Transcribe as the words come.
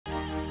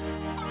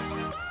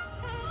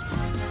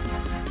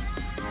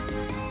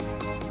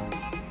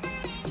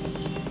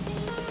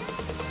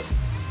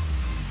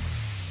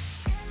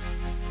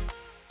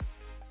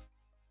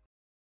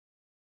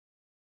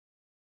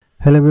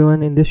Hello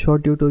everyone, in this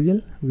short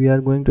tutorial we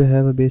are going to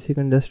have a basic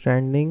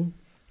understanding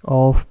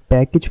of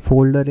package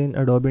folder in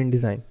Adobe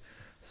InDesign.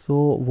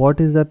 So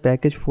what is the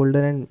package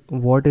folder and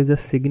what is the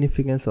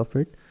significance of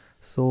it?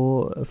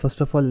 So first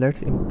of all,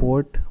 let's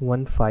import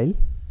one file.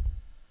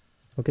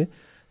 Okay,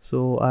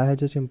 so I have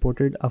just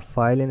imported a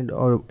file in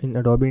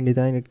Adobe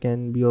InDesign. It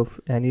can be of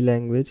any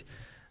language,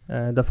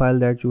 the file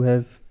that you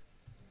have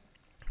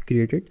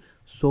created.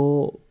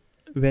 So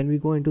when we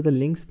go into the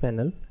links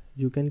panel,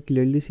 you can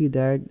clearly see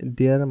that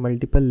there are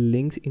multiple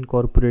links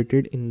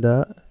incorporated in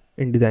the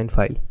InDesign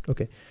file.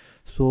 Okay,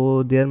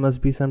 so there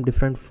must be some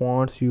different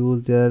fonts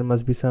used, there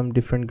must be some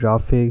different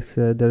graphics,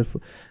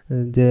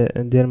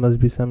 there must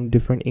be some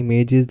different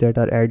images that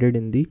are added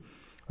in the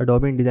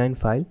Adobe InDesign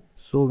file.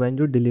 So when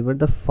you deliver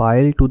the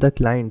file to the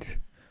clients,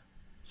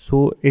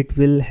 so it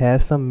will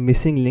have some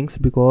missing links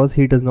because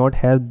he does not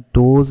have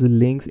those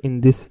links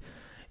in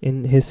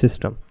his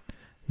system.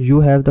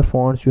 You have the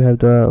fonts, you have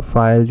the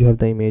files, you have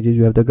the images,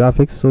 you have the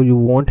graphics, so you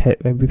won't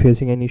be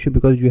facing any issue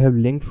because you have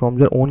linked from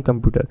your own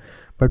computer.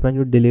 But when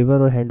you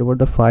deliver or hand over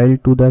the file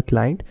to the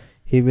client,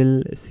 he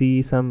will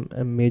see some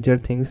major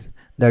things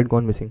that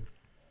gone missing.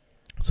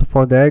 So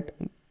for that,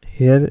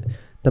 here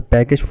the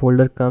package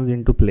folder comes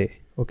into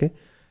play. Okay,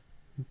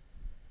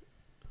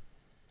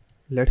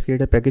 let's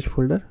create a package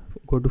folder.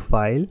 Go to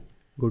file,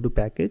 go to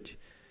package,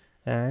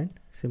 and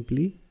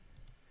simply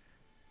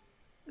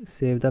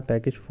save the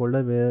package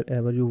folder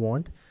wherever you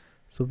want.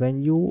 So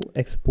when you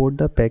export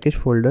the package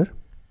folder,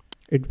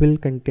 it will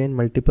contain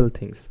multiple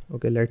things.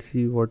 Okay, let's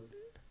see what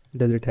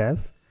does it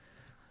have.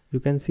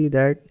 You can see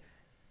that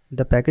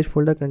the package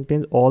folder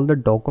contains all the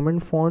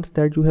document fonts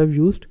that you have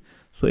used.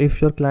 So if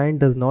your client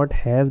does not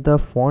have the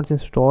fonts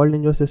installed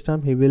in your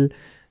system, he will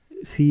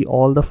see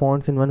all the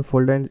fonts in one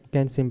folder and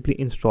can simply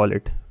install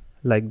it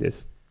like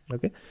this.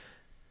 Okay,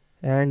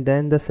 and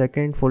then the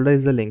second folder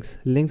is the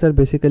links are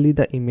basically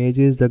the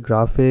images, the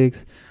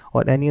graphics,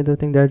 or any other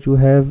thing that you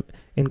have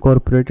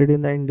incorporated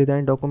in the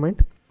InDesign document.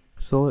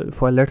 So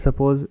for, let's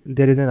suppose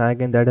there is an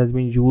icon that has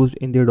been used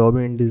in the Adobe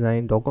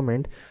InDesign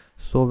document.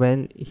 So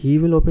when he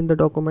will open the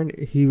document,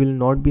 he will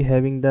not be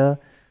having the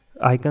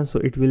icon, so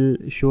it will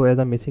show as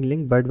a missing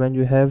link. But when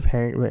you have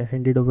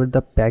handed over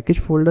the package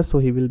folder, so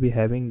he will be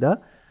having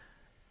the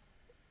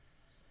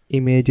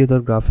images or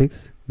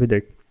graphics with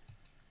it.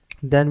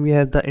 Then we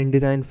have the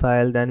InDesign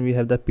file, then we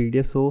have the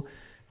PDF. So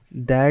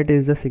that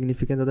is the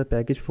significance of the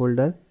package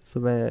folder. So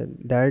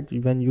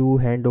when you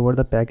hand over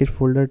the package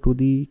folder to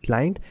the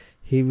client,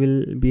 he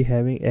will be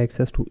having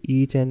access to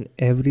each and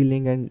every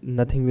link and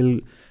nothing will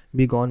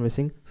be gone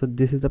missing. So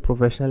this is the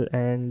professional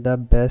and the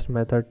best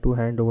method to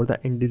hand over the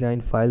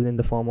InDesign file in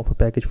the form of a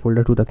package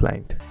folder to the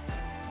client.